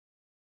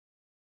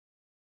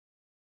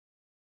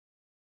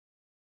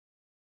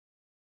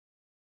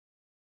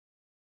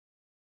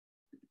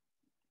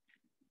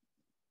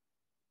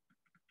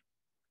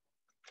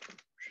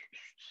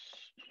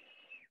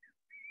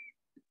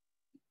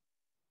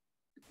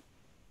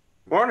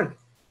Morning,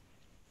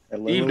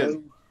 Hello,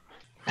 evening,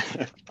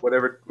 hello.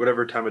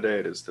 whatever time of day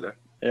it is today.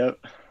 Yep,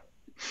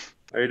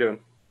 How you doing?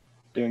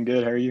 doing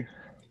good. How are you?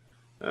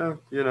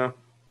 You know,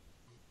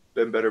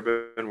 been better,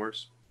 been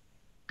worse.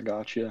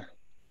 Gotcha.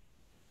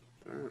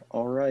 Uh,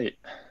 All right.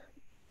 I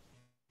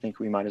think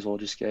we might as well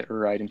just get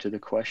right into the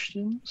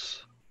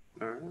questions.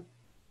 all right,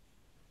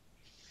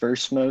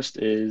 First most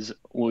is,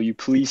 will you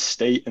please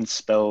state and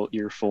spell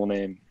your full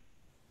name?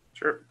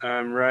 sure.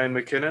 I'm Ryan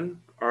Mckinnon,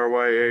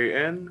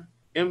 RyanMckinnon.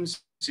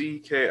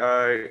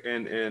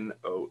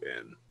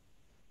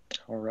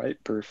 All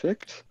right,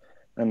 perfect.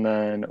 And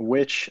then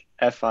which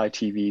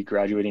FITV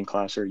graduating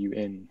class are you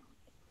in?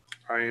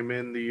 I am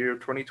in the year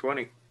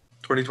 2020,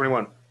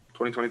 2021,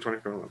 2020,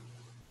 2021.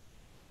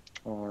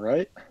 All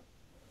right.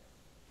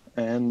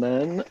 And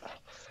then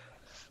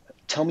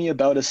tell me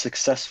about a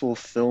successful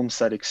film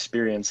set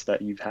experience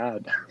that you've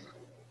had.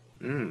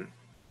 Mm.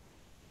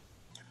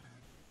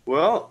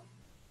 Well,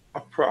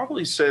 I'll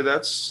probably say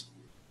that's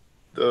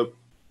the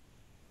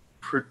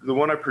the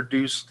one I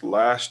produced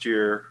last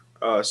year.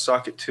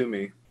 Sock It To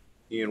Me.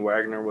 Ian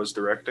Wagner was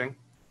directing,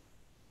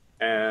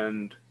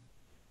 and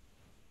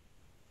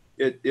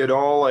it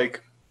all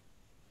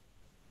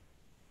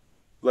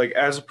like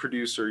as a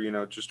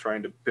producer, just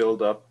trying to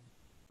build up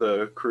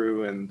the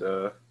crew and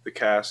the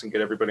cast and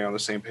get everybody on the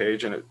same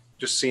page, and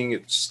just seeing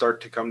it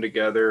start to come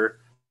together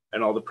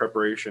and all the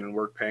preparation and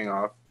work paying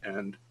off,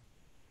 and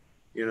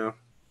you know,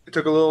 it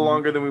took a little Mhm.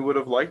 longer than we would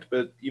have liked,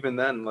 but even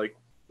then, like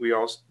we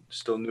all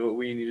still knew what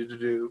we needed to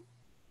do.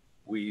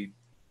 We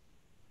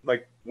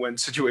like when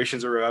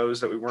situations arose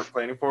that we weren't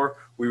planning for,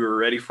 we were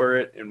ready for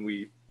it, and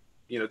we,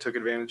 took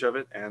advantage of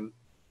it, and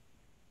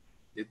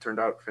it turned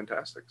out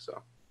fantastic.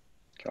 So.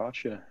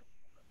 Gotcha.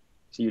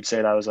 So you'd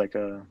say that was like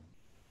a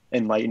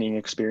enlightening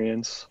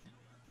experience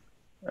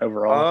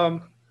overall?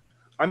 Um,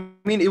 I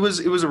mean, it was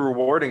a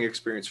rewarding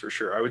experience for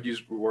sure. I would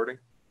use rewarding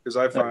because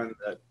I Oh, find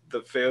that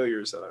the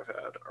failures that I've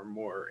had are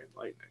more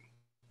enlightening.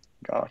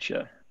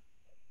 gotcha.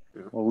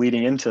 You know, Well,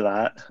 leading into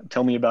that,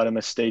 tell me about a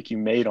mistake you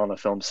made on the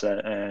film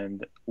set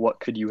and what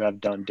could you have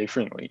done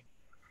differently?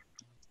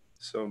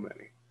 so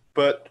many.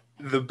 But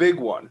the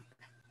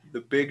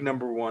big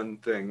number one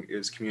thing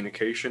is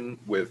communication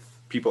with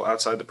people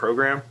outside the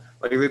program.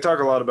 Like they talk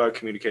a lot about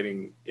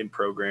communicating in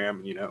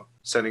program,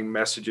 sending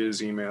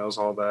messages, emails,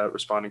 all that,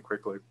 responding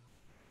quickly.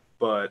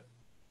 But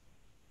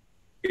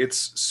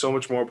it's so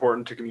much more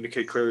important to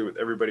communicate clearly with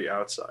everybody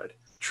outside.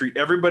 Treat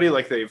everybody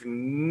like they've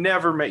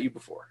never met you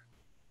before.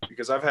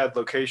 Because I've had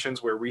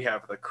locations where we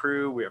have the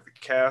crew, we have the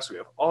cast, we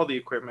have all the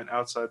equipment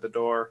outside the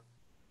door,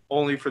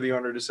 only for the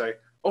owner to say,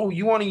 "Oh,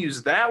 you want to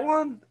use that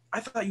one? I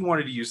thought you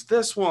wanted to use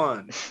this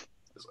one."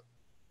 It's like,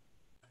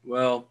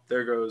 well,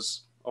 there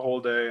goes a whole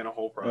day and a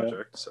whole Yeah.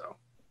 project. So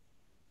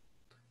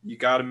you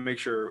got to make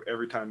sure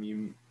every time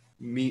you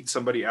meet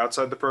somebody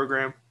outside the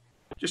program,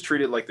 just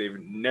treat it like they've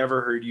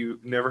never heard your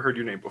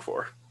name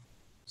before.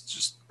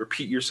 Just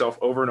repeat yourself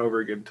over and over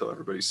again until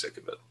everybody's sick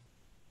of it.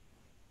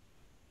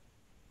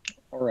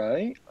 All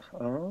right.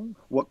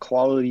 What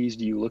qualities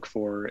do you look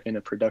for in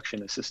a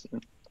production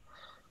assistant?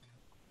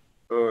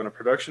 Oh, and a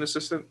production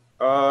assistant,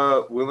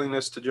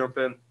 willingness to jump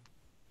in.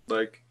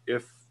 Like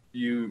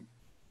you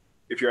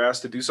if you're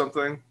asked to do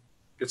something,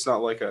 it's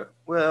not like a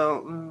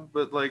well,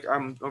 but like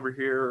I'm over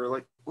here, or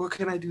like, well,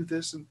 can I do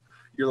this? And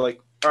you're like,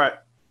 all right,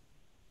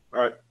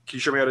 can you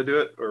show me how to do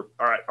it? Or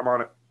all right, I'm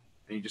on it,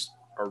 and you just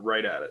are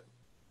right at it.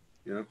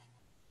 You know,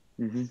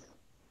 Hmm.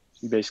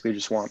 You basically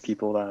just want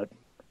people that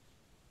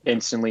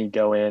instantly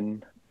go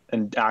in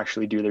and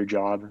actually do their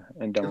job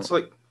and don't. it's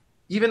like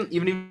even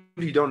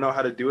if you don't know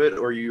how to do it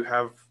or you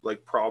have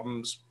like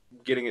problems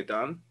getting it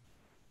done,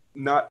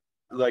 not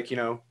like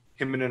him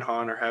and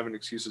Han are having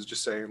excuses,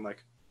 just saying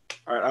like,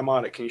 all right, I'm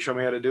on it. Can you show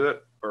me how to do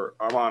it? Or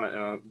I'm on it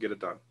and I'll get it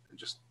done. And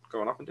just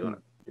going off and doing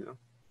it.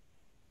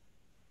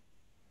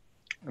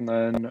 And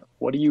then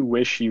what do you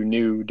wish you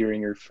knew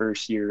during your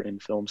first year in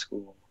film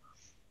school?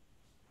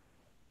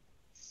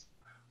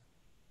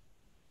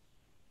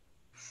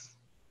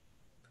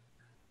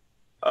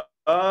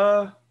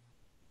 Uh,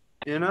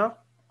 you know,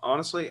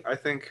 honestly, I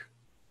think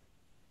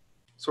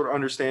sort of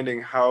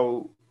understanding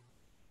how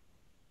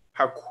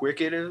quick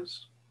it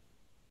is.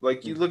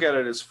 Like you look at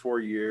it as 4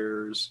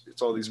 years,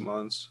 it's all these Mhm.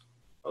 months.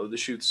 Oh, the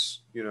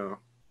shoot's,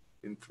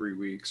 in 3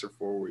 weeks or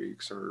 4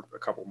 weeks or a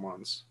couple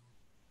months.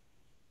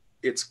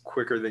 It's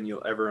quicker than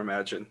you'll ever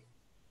imagine.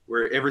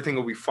 Where everything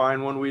will be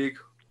fine one week,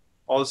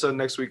 all of a sudden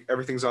next week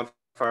everything's on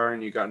fire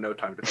and you got no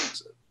time to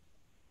fix it.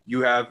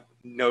 You have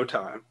no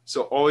time.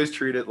 So always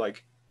treat it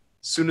like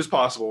soon as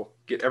possible,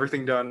 get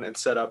everything done and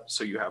set up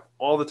so you have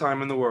all the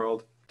time in the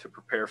world to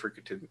prepare for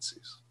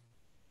contingencies.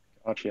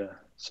 Gotcha.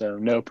 So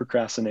no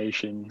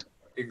procrastination,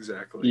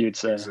 Exactly. you'd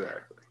say.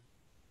 Exactly.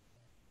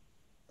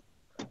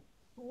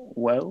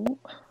 Well,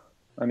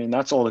 I mean,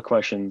 that's all the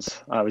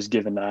questions I was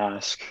given to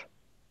ask.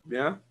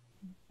 Yeah.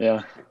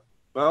 Yeah.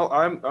 Well,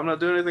 I'm not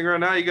doing anything right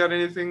now. You got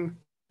anything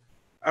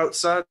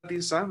outside the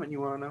assignment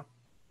you want to know?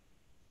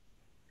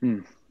 Hmm.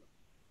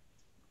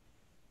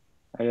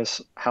 I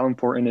guess how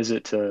important is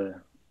it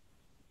to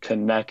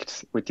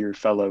connect with your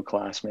fellow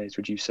classmates,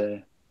 would you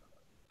say?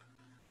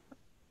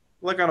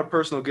 Like on a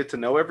personal get to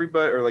know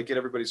everybody or like get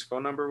everybody's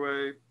phone number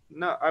way.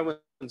 No, I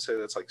wouldn't say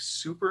that's like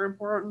super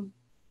important,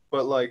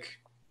 but like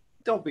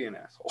don't be an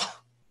asshole.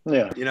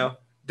 Yeah. You know,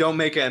 don't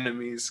make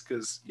enemies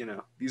because you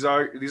know these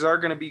are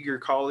going to be your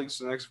colleagues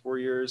for the next 4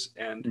 years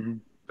and Hmm.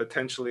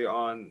 potentially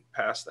on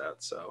past that.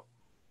 So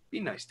be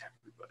nice to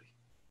everybody.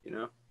 You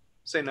know,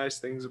 say nice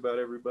things about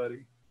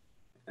everybody,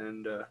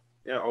 and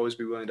yeah, always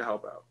be willing to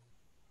help out.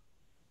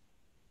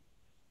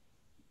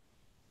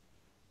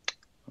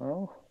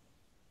 Oh,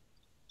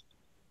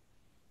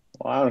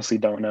 well, I honestly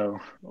don't know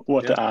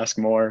what Yeah, to ask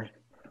more.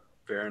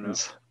 fair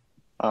enough.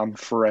 I'm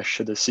fresh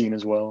to the scene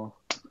as well.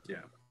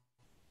 Yeah.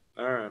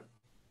 All right.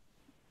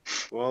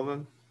 Well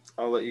then,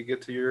 I'll let you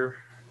get to your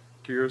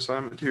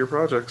assignment, to your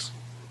projects.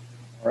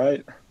 All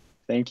right.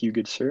 Thank you,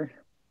 good sir.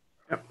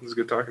 Yeah, it was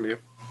good talking to you.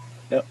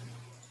 Yep.